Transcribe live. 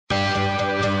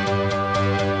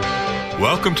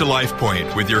Welcome to Life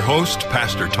Point with your host,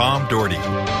 Pastor Tom Dougherty.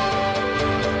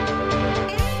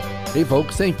 Hey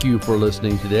folks, thank you for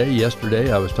listening today.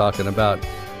 Yesterday I was talking about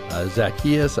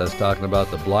Zacchaeus, I was talking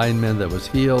about the blind man that was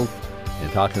healed,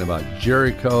 and talking about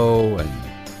Jericho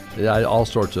and all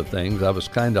sorts of things. I was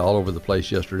kind of all over the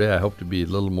place yesterday. I hope to be a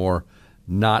little more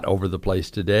not over the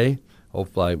place today.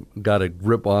 Hopefully I got a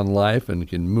grip on life and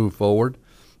can move forward.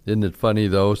 Isn't it funny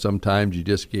though, sometimes you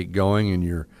just get going and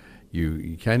you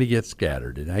kind of get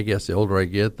scattered. And I guess the older I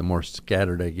get, the more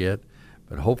scattered I get.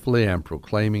 But hopefully I'm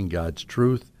proclaiming God's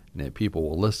truth and that people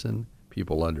will listen,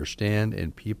 people will understand,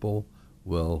 and people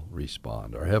will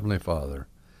respond. Our Heavenly Father,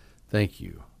 thank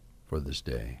you for this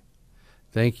day.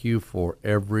 Thank you for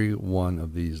every one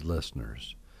of these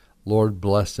listeners. Lord,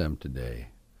 bless them today.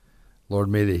 Lord,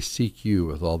 may they seek you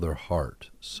with all their heart,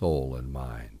 soul, and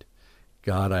mind.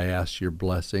 God, I ask your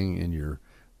blessing and your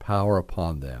power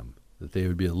upon them, that they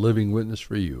would be a living witness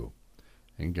for you.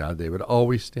 And God, they would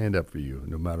always stand up for you,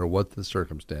 no matter what the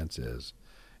circumstance is.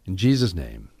 In Jesus'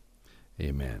 name,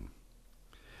 amen.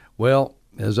 Well,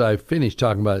 as I finished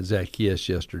talking about Zacchaeus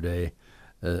yesterday,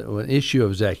 an issue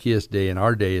of Zacchaeus Day in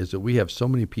our day is that we have so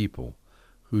many people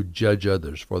who judge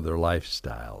others for their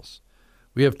lifestyles.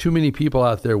 We have too many people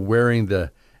out there wearing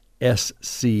the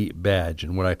SC badge,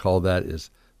 and what I call that is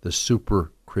the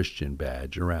super Christian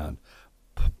badge, around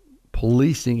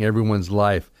policing everyone's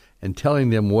life and telling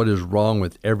them what is wrong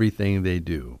with everything they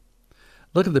do.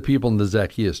 Look at the people in the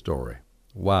Zacchaeus story.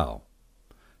 Wow.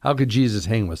 How could Jesus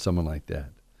hang with someone like that?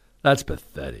 That's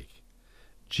pathetic.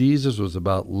 Jesus was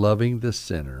about loving the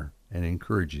sinner and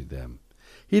encouraging them.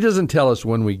 He doesn't tell us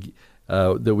when we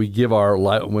that we give our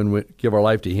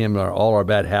life to him, all our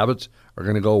bad habits are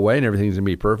going to go away and everything's going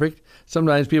to be perfect.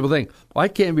 Sometimes people think, well, I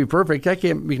can't be perfect. I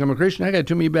can't become a Christian. I got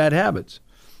too many bad habits.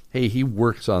 Hey, he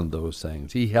works on those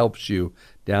things. He helps you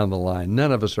down the line.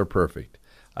 None of us are perfect.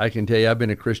 I can tell you, I've been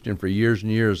a Christian for years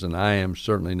and years, and I am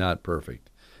certainly not perfect.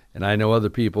 And I know other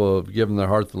people who have given their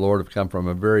heart to the Lord have come from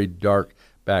a very dark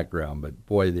background, but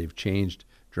boy, they've changed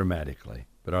dramatically.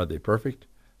 But are they perfect?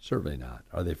 Certainly not.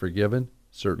 Are they forgiven?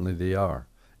 Certainly they are.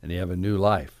 And they have a new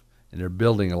life, and they're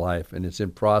building a life, and it's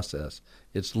in process.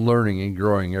 It's learning and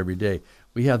growing every day.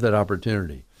 We have that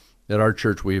opportunity. At our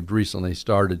church, we have recently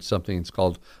started something that's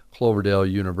called Cloverdale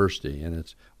University,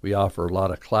 and we offer a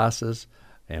lot of classes,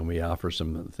 and we offer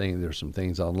there's some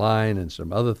things online and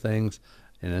some other things,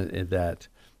 and that.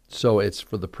 So it's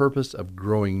for the purpose of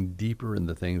growing deeper in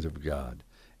the things of God.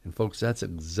 And folks, that's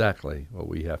exactly what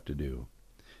we have to do.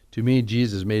 To me,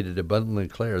 Jesus made it abundantly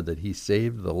clear that he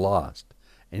saved the lost,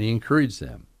 and he encouraged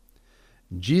them.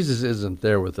 Jesus isn't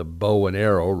there with a bow and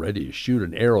arrow ready to shoot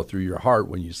an arrow through your heart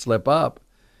when you slip up.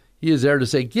 He is there to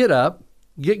say, get up,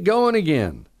 get going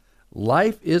again.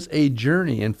 Life is a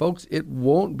journey, and folks, it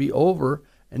won't be over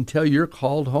until you're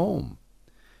called home.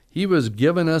 He's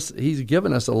given us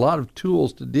a lot of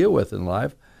tools to deal with in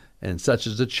life, and such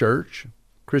as the church,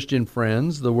 Christian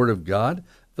friends, the Word of God.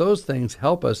 Those things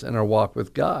help us in our walk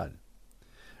with God.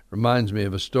 Reminds me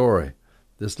of a story.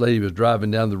 This lady was driving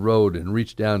down the road and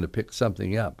reached down to pick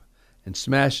something up and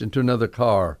smashed into another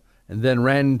car and then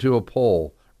ran into a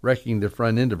pole, wrecking the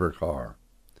front end of her car.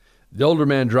 The older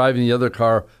man driving the other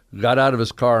car got out of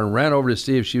his car and ran over to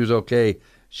see if she was okay.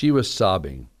 She was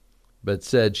sobbing, but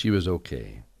said she was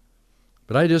okay.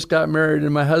 But I just got married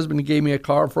and my husband gave me a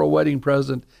car for a wedding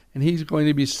present, and he's going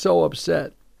to be so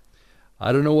upset.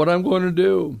 I don't know what I'm going to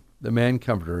do. The man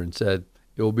comforted her and said,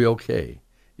 it will be okay.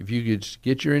 If you could just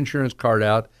get your insurance card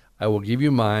out, I will give you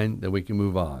mine, then we can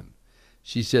move on.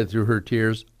 She said through her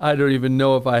tears, I don't even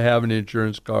know if I have an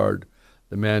insurance card.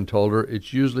 The man told her,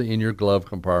 it's usually in your glove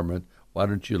compartment. Why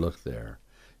don't you look there?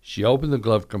 She opened the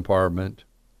glove compartment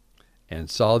and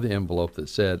saw the envelope that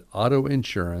said auto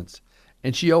insurance,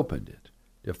 and she opened it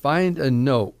to find a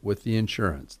note with the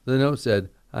insurance. The note said,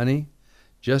 honey,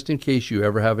 just in case you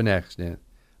ever have an accident,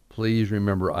 please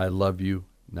remember I love you,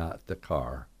 not the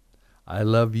car. I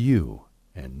love you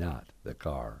and not the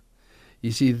car.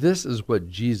 You see, this is what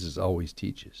Jesus always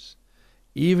teaches.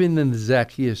 Even in the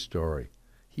Zacchaeus story,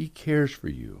 he cares for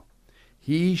you.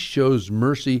 He shows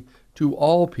mercy to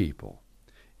all people.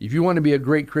 If you want to be a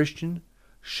great Christian,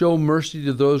 show mercy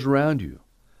to those around you.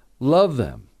 Love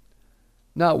them,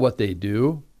 not what they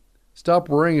do. Stop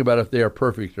worrying about if they are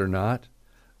perfect or not.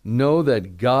 Know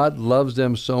that God loves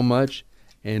them so much,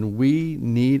 and we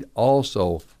need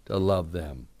also to love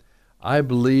them. I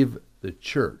believe the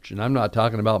church, and I'm not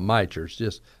talking about my church,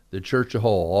 just the church as a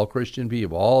whole, all Christian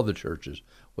people, all the churches,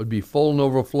 would be full and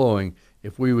overflowing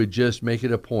if we would just make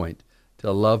it a point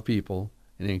to love people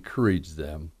and encourage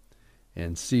them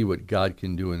and see what God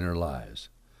can do in their lives.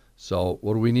 So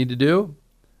what do we need to do?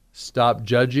 Stop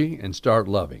judging and start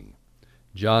loving.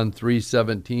 John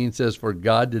 3:17 says, "For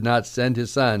God did not send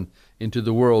his Son into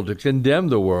the world to condemn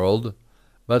the world,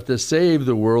 but to save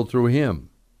the world through him."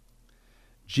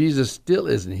 Jesus still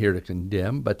isn't here to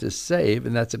condemn, but to save,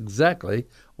 and that's exactly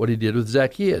what he did with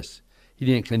Zacchaeus. He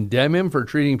didn't condemn him for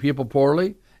treating people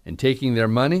poorly and taking their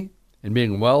money and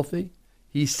being wealthy.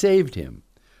 He saved him.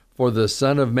 For the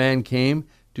Son of Man came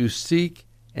to seek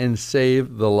and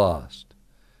save the lost.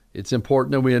 It's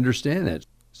important that we understand that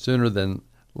sooner than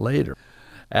later.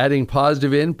 Adding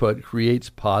positive input creates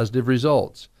positive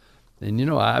results.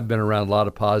 And I've been around a lot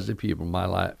of positive people in my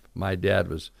life. My dad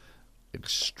was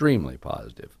extremely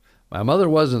positive. My mother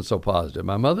wasn't so positive.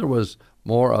 My mother was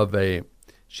more of a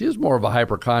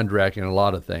hypochondriac in a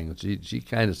lot of things. She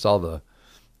kind of saw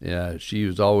she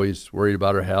was always worried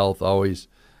about her health, always,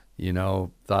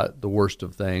 thought the worst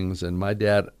of things. And my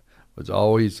dad was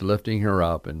always lifting her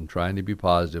up and trying to be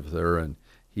positive with her, and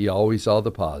he always saw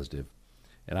the positive.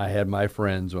 And I had my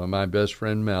friends, my best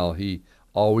friend Mel, he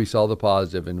always saw the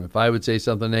positive. And if I would say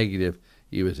something negative,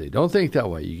 he would say, "Don't think that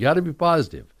way. You got to be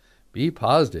positive. Be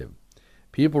positive."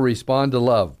 People respond to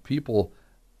love. People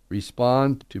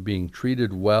respond to being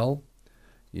treated well,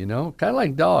 kind of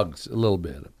like dogs a little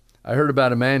bit. I heard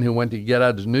about a man who went to get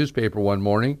out his newspaper one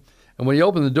morning, and when he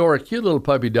opened the door, a cute little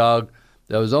puppy dog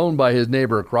that was owned by his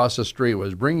neighbor across the street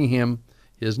was bringing him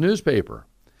his newspaper.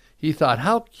 He thought,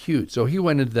 how cute. So he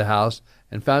went into the house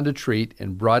and found a treat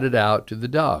and brought it out to the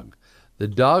dog. The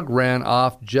dog ran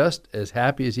off just as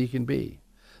happy as he can be.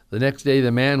 The next day,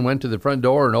 the man went to the front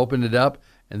door and opened it up,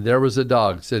 and there was a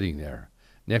dog sitting there.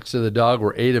 Next to the dog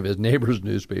were 8 of his neighbor's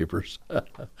newspapers.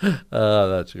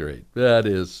 That's great. That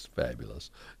is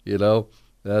fabulous.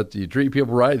 That you treat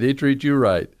people right, they treat you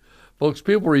right. Folks,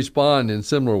 people respond in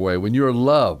similar way. When you're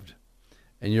loved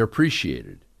and you're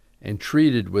appreciated and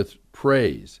treated with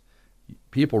praise,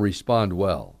 people respond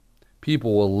well.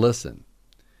 People will listen.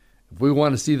 If we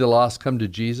want to see the lost come to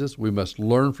Jesus, we must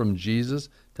learn from Jesus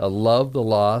to love the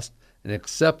lost and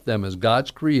accept them as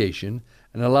God's creation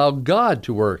and allow God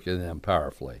to work in them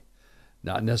powerfully.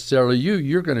 Not necessarily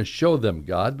you're going to show them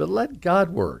God, but let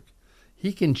God work.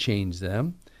 He can change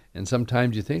them. And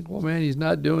sometimes you think, well, man, he's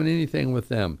not doing anything with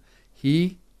them.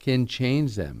 He can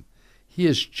change them. He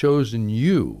has chosen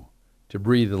you to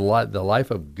breathe the life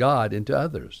of God into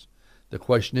others. The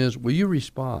question is, will you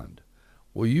respond?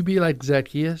 Will you be like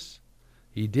Zacchaeus?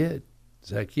 He did.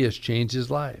 Zacchaeus changed his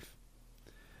life.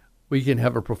 We can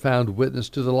have a profound witness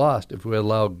to the lost if we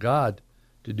allow God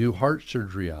to do heart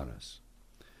surgery on us.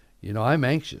 I'm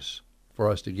anxious for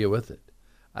us to get with it.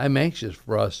 I'm anxious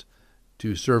for us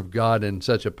to serve God in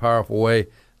such a powerful way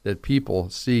that people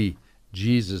see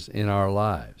Jesus in our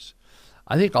lives.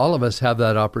 I think all of us have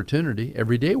that opportunity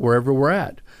every day, wherever we're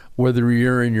at, whether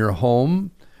you're in your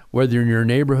home, whether you're in your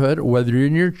neighborhood, or whether you're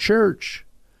in your church,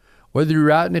 whether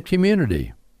you're out in a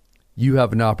community. You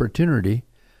have an opportunity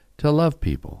to love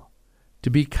people, to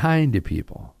be kind to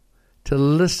people, to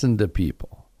listen to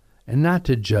people, and not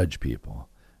to judge people.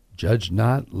 Judge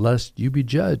not, lest you be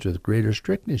judged. With greater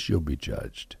strictness you'll be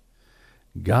judged.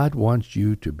 God wants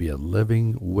you to be a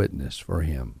living witness for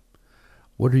him.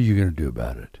 What are you going to do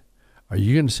about it? Are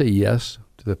you going to say yes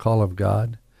to the call of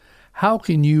God? How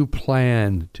can you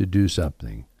plan to do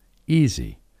something?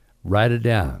 Easy. Write it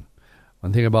down.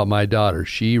 One thing about my daughter,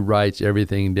 she writes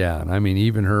everything down. I mean,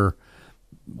 even her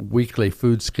weekly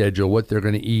food schedule, what they're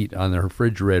going to eat on the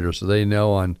refrigerator, so they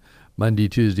know on Monday,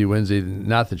 Tuesday, Wednesday.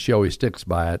 Not that she always sticks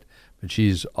by it, but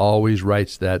she's always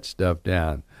writes that stuff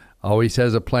down. Always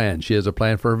has a plan. She has a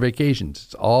plan for her vacations.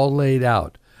 It's all laid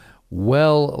out,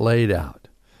 well laid out.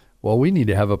 Well, we need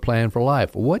to have a plan for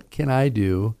life. What can I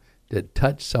do to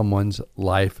touch someone's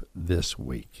life this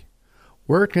week?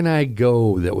 Where can I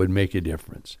go that would make a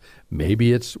difference?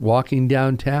 Maybe it's walking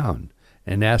downtown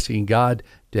and asking God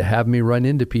to have me run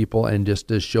into people and just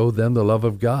to show them the love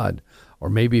of God. Or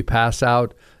maybe pass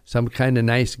out some kind of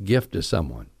nice gift to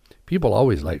someone. People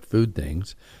always like food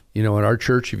things. In our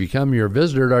church, if you're a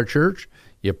visitor at our church,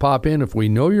 you pop in. If we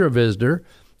know you're a visitor,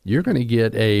 you're going to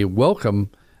get a welcome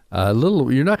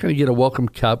you're not going to get a welcome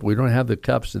cup. We don't have the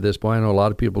cups at this point. I know a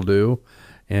lot of people do.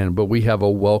 But we have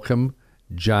a welcome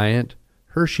giant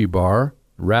Hershey bar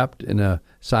wrapped in a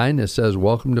sign that says,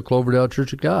 "Welcome to Cloverdale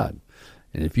Church of God."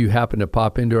 And if you happen to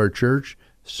pop into our church,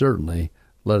 certainly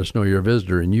let us know you're a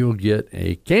visitor, and you'll get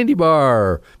a candy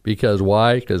bar. Because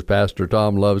why? Because Pastor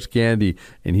Tom loves candy,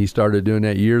 and he started doing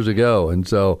that years ago. And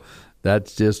so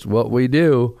that's just what we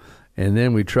do. And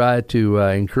then we try to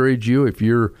encourage you. If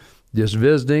you're just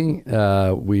visiting,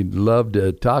 we'd love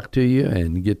to talk to you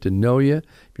and get to know you.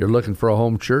 If you're looking for a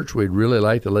home church, we'd really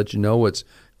like to let you know what's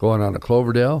going on to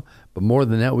Cloverdale. But more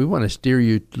than that, we want to steer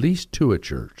you at least to a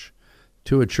church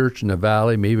in the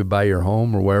valley, maybe by your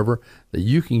home or wherever, that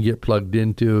you can get plugged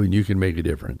into and you can make a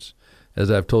difference.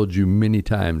 As I've told you many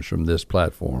times from this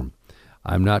platform,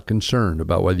 I'm not concerned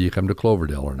about whether you come to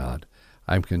Cloverdale or not.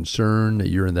 I'm concerned that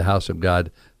you're in the house of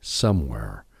God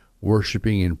somewhere,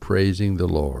 worshiping and praising the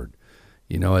Lord.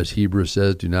 You know, as Hebrews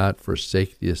says, do not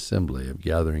forsake the assembly of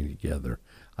gathering together.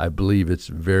 I believe it's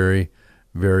very,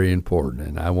 very important,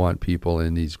 and I want people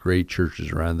in these great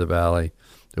churches around the valley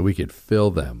that we could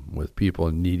fill them with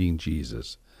people needing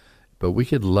Jesus. But we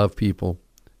could love people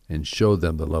and show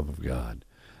them the love of God.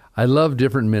 I love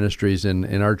different ministries.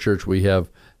 In our church, we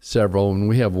have several, and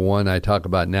we have one I talk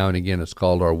about now and again. It's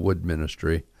called our Wood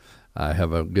Ministry. I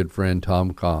have a good friend,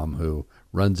 Tom Com, who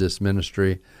runs this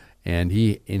ministry, and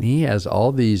he has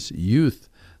all these youth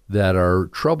that are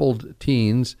troubled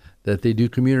teens that they do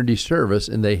community service,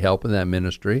 and they help in that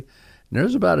ministry. And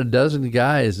there's about a dozen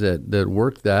guys that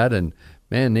work that, and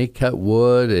man, they cut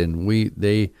wood, and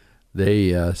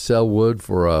they sell wood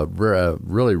for a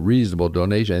really reasonable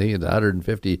donation. I think it's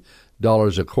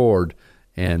 $150 a cord,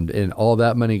 and all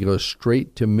that money goes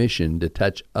straight to mission to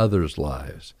touch others'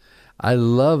 lives. I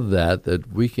love that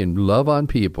we can love on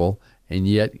people and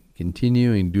yet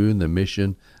continuing doing the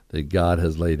mission that God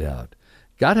has laid out.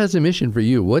 God has a mission for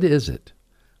you. What is it?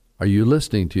 Are you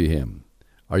listening to Him?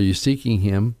 Are you seeking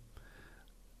Him?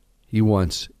 He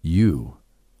wants you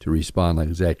to respond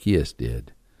like Zacchaeus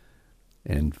did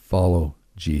and follow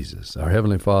Jesus. Our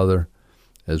Heavenly Father,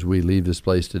 as we leave this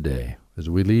place today, as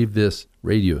we leave this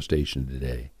radio station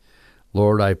today,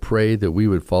 Lord, I pray that we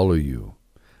would follow you.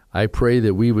 I pray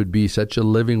that we would be such a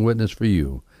living witness for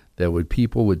you that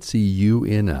people would see you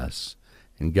in us.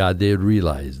 And God, they would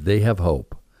realize they have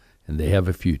hope and they have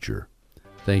a future.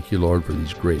 Thank you, Lord, for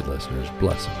these great listeners.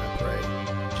 Bless them, I pray.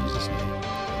 In Jesus' name.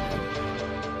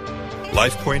 Amen.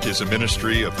 LifePoint is a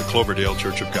ministry of the Cloverdale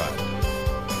Church of God.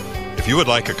 If you would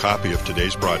like a copy of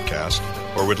today's broadcast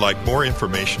or would like more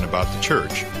information about the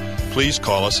church, please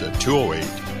call us at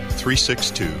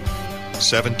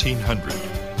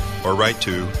 208-362-1700 or write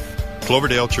to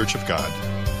Cloverdale Church of God,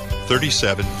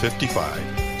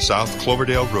 3755 South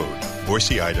Cloverdale Road,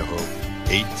 Boise, Idaho,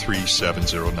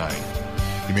 83709.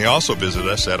 You may also visit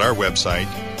us at our website,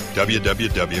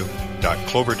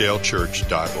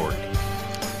 www.cloverdalechurch.org.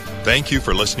 Thank you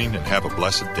for listening and have a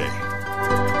blessed day.